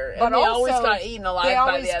really rare. But and they always got eaten alive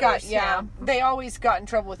by the others. They always got in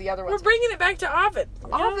trouble with the other ones. We're bringing it back to Ovid.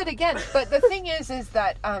 Ovid again. But the thing is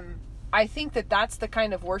that I think that that's the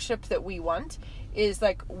kind of worship that we want. Is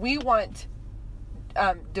like we want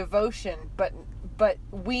devotion, but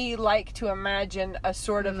we like to imagine a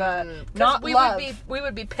sort of a not love. We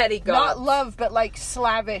would be petty gods. Not love, but like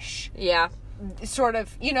slavish. Yeah. Sort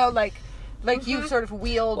of, like you sort of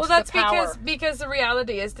wield the power. Well, that's because the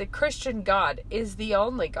reality is the Christian God is the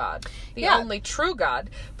only God, the only true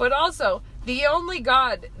God, but also the only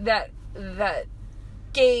God that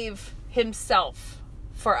gave Himself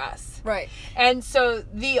for us. Right. And so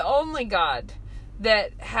the only God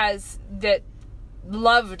that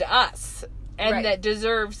loved us. And that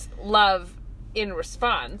deserves love in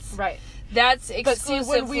response. Right. That's exclusively... But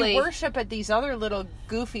see, when we worship at these other little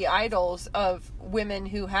goofy idols of women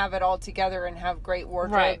who have it all together and have great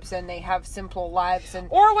wardrobes and they have simple lives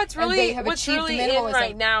or what's really in minimalism.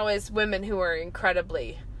 right now is women who are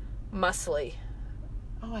incredibly muscly.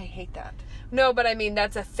 Oh, I hate that. No, but I mean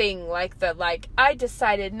that's a thing. I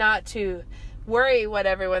decided not to worry what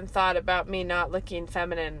everyone thought about me not looking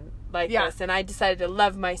feminine like this, and I decided to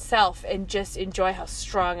love myself and just enjoy how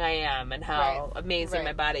strong I am and how amazing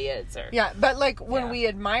my body is. Or, but like when we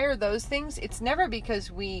admire those things, it's never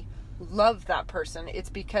because we love that person. It's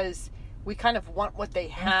because we kind of want what they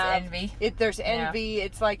have. It's envy. There's envy. Yeah.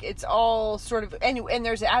 It's like, it's all sort of, and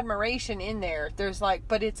there's admiration in there. There's like,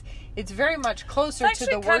 but it's very much closer to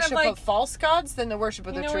the worship of false gods than the worship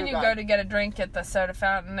of the true God. You know when you go to get a drink at the soda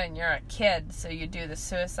fountain and you're a kid, so you do the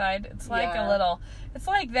suicide? It's like a little, it's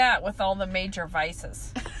like that with all the major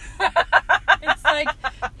vices. It's like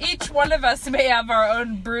each one of us may have our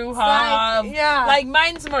own brouhaha. Like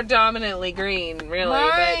mine's more dominantly green, really.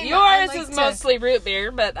 But yours is mostly root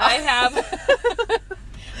beer, but I have...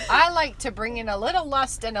 I like to bring in a little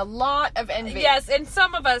lust and a lot of envy. Yes, and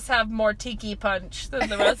some of us have more tiki punch than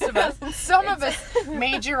the rest of us. Some of us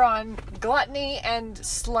major on gluttony and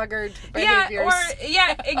sluggard behaviors.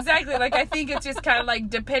 Exactly. Like, I think it's just kind of like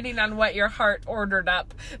depending on what your heart ordered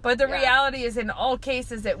up. But the reality is, in all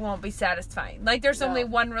cases, it won't be satisfying. Like, there's only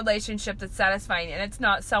one relationship that's satisfying, and it's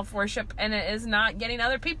not self-worship, and it is not getting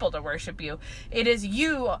other people to worship you. It is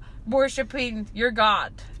you worshiping your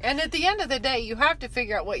God. And at the end of the day, you have to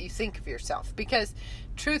figure out what you think of yourself, because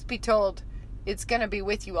truth be told, it's going to be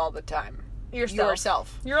with you all the time.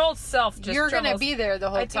 Yourself. Your old self just You're going to be there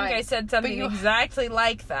the whole time. I think I said something exactly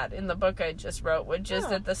like that in the book I just wrote, which is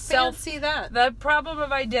that the self... Fancy that. The problem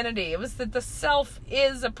of identity. It was that the self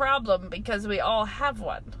is a problem because we all have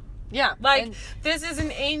one. Yeah. Like, this is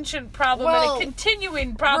an ancient problem and a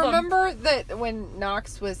continuing problem. Remember that when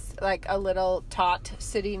Knox was like a little tot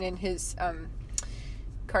sitting in his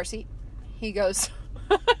car seat? He goes,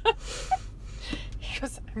 I'm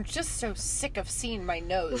just so sick of seeing my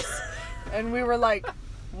nose. And we were like,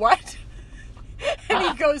 what? And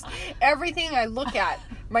he goes, everything I look at,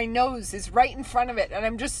 my nose is right in front of it. And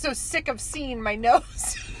I'm just so sick of seeing my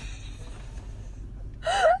nose.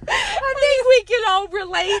 I think we can all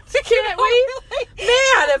relate, can't we?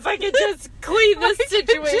 Man, if I could just clean this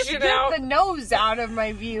situation out. Get the nose out of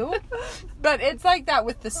my view. But it's like that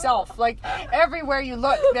with the self. Like, everywhere you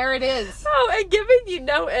look, there it is. Oh, and giving you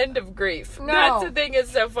no end of grief. No. That's the thing that's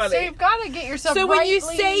so funny. So you've got to get yourself when you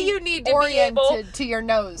say you need to be able to your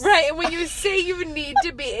nose. Right, and when you say you need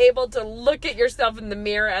to be able to look at yourself in the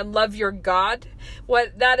mirror and love your God,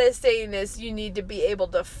 what that is saying is you need to be able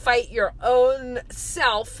to fight your own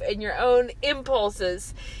self and your own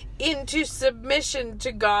impulses into submission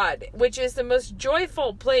to God, which is the most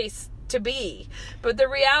joyful place to be. But the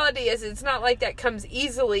reality is, it's not like that comes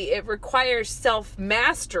easily. It requires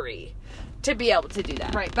self-mastery to be able to do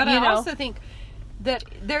that. Right, but I also think that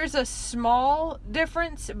there's a small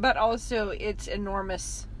difference, but also it's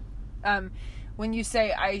enormous. When you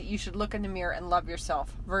say you should look in the mirror and love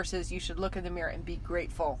yourself versus you should look in the mirror and be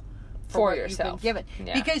grateful for what yourself. You've been given.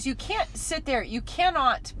 Yeah. Because you can't sit there, you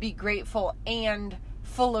cannot be grateful and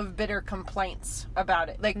full of bitter complaints about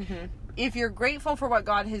it. Like, if you're grateful for what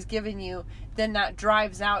God has given you, then that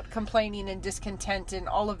drives out complaining and discontent and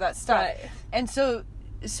all of that stuff. Right. And so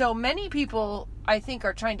many people, I think,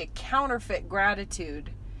 are trying to counterfeit gratitude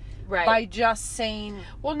by just saying,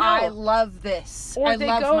 I love this. Or I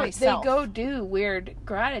love myself. They go do weird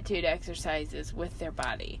gratitude exercises with their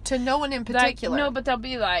body. To no one in particular. Like, no, but they'll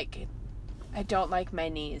be like, I don't like my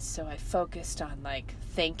knees, so I focused on, like,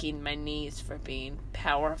 thanking my knees for being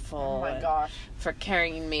powerful. Oh my gosh. For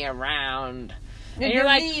carrying me around. And you're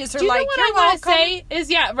like, knees are do you like, know what I want to say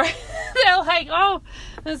is, right. They're like, oh,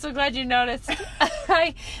 I'm so glad you noticed.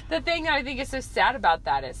 The thing I think is so sad about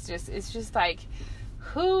that is it's just like,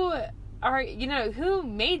 who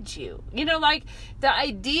made you? Like, the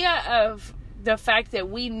idea of the fact that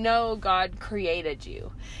we know God created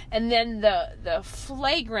you, and then the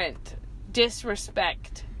flagrant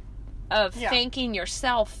disrespect of thanking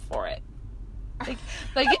yourself for it.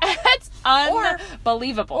 Like that's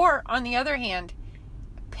unbelievable. Or on the other hand,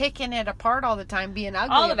 picking it apart all the time, being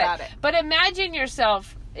ugly about it. But imagine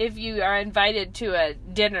yourself if you are invited to a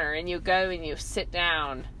dinner and you go and you sit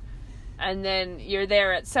down, and then you're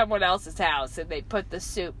there at someone else's house and they put the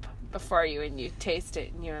soup before you and you taste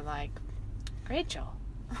it and you're like, Rachel,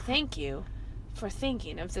 thank you for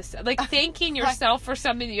thinking of this. Like, thanking yourself for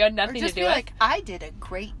something that you had nothing to do with. Like, I did a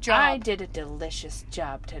great job. I did a delicious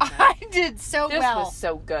job tonight. I did so well. This was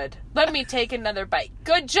so good. Let me take another bite.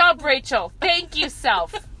 Good job, Rachel. Thank you,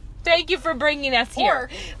 self. Thank you for bringing us here.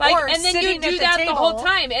 And then you do that the whole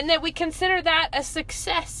time, and that we consider that a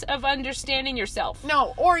success of understanding yourself.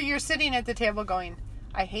 No, or you're sitting at the table going,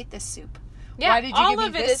 I hate this soup. Yeah, why did you all give me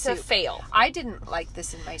of it this is a soup? fail. I didn't like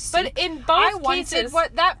this in my soup. But in both I wanted cases,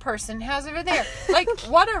 what that person has over there. Like,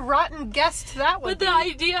 what a rotten guest that would be. be. But the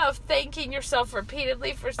idea of thanking yourself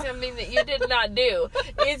repeatedly for something that you did not do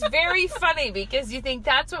is very funny, because you think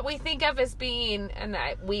that's what we think of as being, and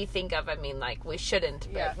we think of, I mean, like, we shouldn't,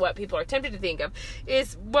 but what people are tempted to think of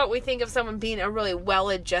is what we think of someone being a really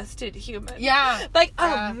well-adjusted human. Yeah. Like,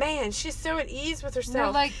 oh man, she's so at ease with herself.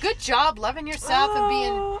 They're like, good job loving yourself and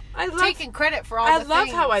being taking credit for all the things. I love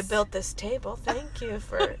how I built this table. Thank you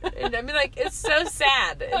for. And I mean, like, it's so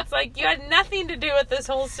sad. It's like you had nothing to do with this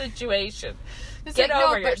whole situation. It's Get like,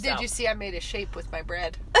 over no, but yourself. did you see I made a shape with my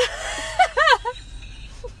bread?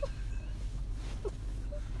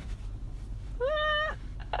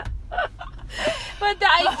 But the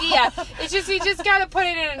idea, it's just, you just got to put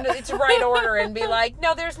it in its right order and be like,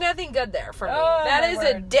 no, there's nothing good there for me. Oh, that is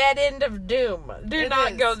a dead end of doom. Do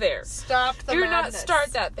not go there. Stop the Do madness. not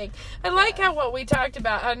start that thing. I like how what we talked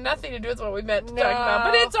about had nothing to do with what we meant to talk about,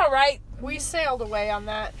 but it's all right. We sailed away on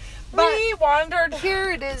that. But We wandered.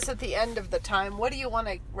 here it is at the end of the time. What do you want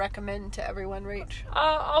to recommend to everyone, Rach?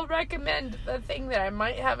 I'll recommend the thing that I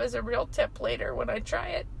might have as a real tip later when I try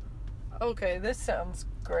it. Okay, this sounds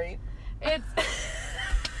great. It's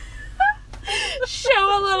show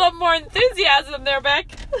a little more enthusiasm there,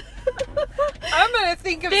 Beck. I'm going to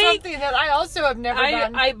think of something that I also have never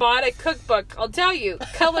done. I bought a cookbook. I'll tell you,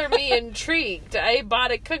 color me intrigued. I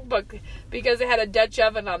bought a cookbook because it had a Dutch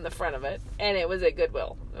oven on the front of it, and it was at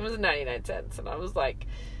Goodwill. It was 99 cents, and I was like,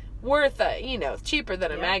 worth cheaper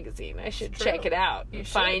than a magazine. I should check it out and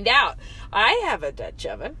find out. I have a Dutch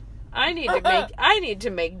oven. I need to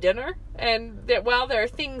make dinner, and there are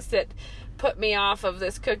things that put me off of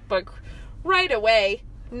this cookbook right away.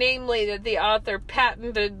 Namely, that the author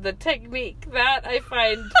patented the technique. That I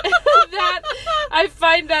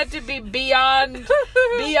find that to be beyond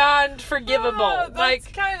forgivable. That's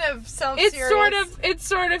kind of self-serious. It's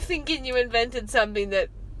sort of thinking you invented something that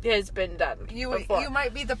has been done before. You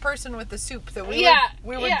might be the person with the soup that we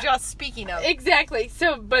were just speaking of. Exactly.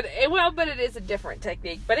 So, but it is a different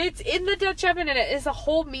technique. But it's in the Dutch oven, and it is a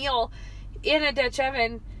whole meal in a Dutch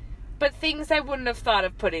oven. But things I wouldn't have thought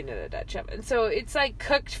of putting in a Dutch oven. So it's like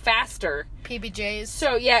cooked faster. PBJs.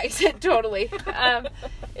 So yeah, totally.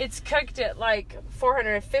 It's cooked at like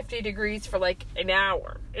 450 degrees for like an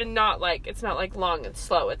hour, and it's not like long and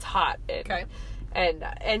slow. It's hot.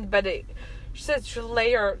 But it says to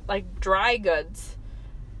layer like dry goods,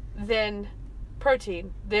 then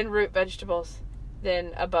protein, then root vegetables,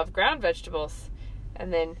 then above ground vegetables,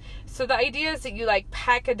 and then so the idea is that you like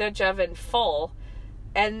pack a Dutch oven full.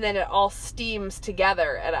 And then it all steams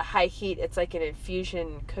together at a high heat. It's like an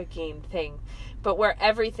infusion cooking thing. But where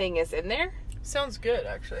everything is in there. Sounds good,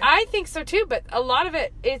 actually. I think so, too. But a lot of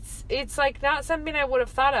it, it's like not something I would have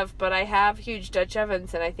thought of. But I have huge Dutch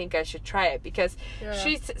ovens, and I think I should try it. Because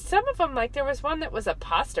some of them, like there was one that was a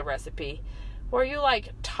pasta recipe. Where you like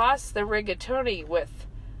toss the rigatoni with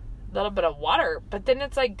a little bit of water. But then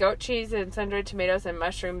it's like goat cheese and sun-dried tomatoes and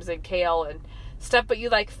mushrooms and kale and stuff. But you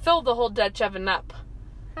like fill the whole Dutch oven up.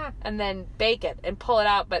 And then bake it and pull it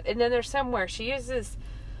out. And then there's somewhere she uses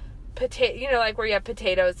potato, like where you have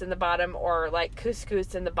potatoes in the bottom, or like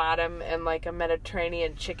couscous in the bottom, and like a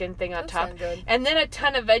Mediterranean chicken thing on top. And then a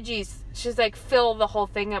ton of veggies. She's like fill the whole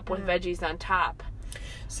thing up with veggies on top.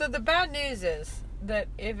 So the bad news is that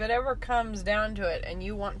if it ever comes down to it and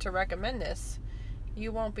you want to recommend this,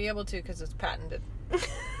 you won't be able to because it's patented.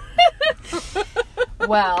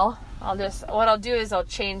 Well, what I'll do is I'll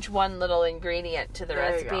change one little ingredient to the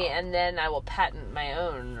recipe, and then I will patent my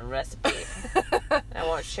own recipe. I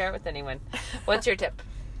won't share it with anyone. What's your tip?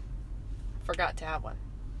 Forgot to have one.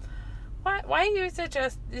 Why are you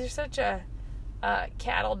you're such a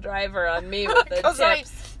cattle driver on me with the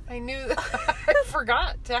tips? I knew I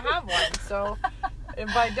forgot to have one, so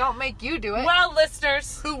if I don't make you do it. Well,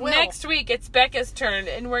 listeners, who will? Next week it's Becca's turn,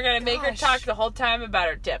 and we're going to make her talk the whole time about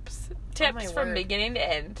her tips. Tips from beginning to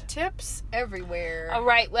end. Tips everywhere. All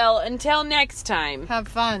right, well, until next time. Have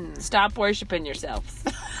fun. Stop worshiping yourselves.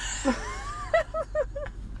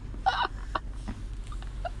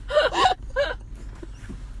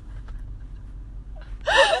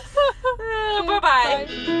 Bye-bye.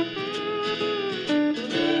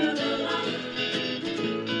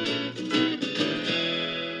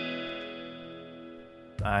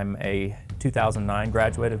 I'm a 2009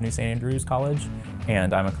 graduate of New St. Andrews College,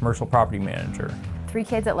 and I'm a commercial property manager. 3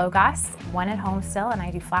 kids at Logos, 1 at home still, and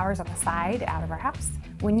I do flowers on the side out of our house.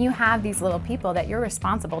 When you have these little people that you're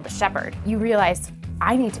responsible to shepherd, you realize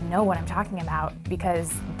I need to know what I'm talking about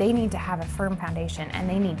because they need to have a firm foundation and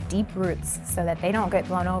they need deep roots so that they don't get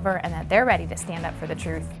blown over and that they're ready to stand up for the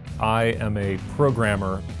truth. I am a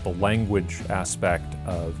programmer. The language aspect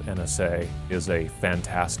of NSA is a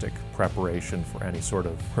fantastic preparation for any sort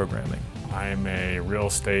of programming. I'm a real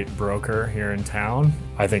estate broker here in town.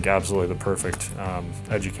 I think absolutely the perfect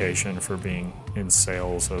education for being in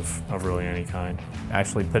sales of really any kind. I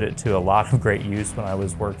actually put it to a lot of great use when I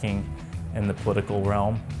was working in the political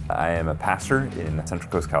realm. I am a pastor in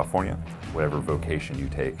Central Coast, California. Whatever vocation you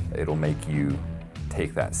take, it'll make you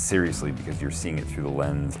take that seriously because you're seeing it through the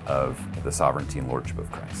lens of the sovereignty and lordship of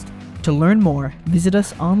Christ. To learn more, visit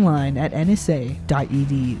us online at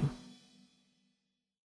nsa.edu.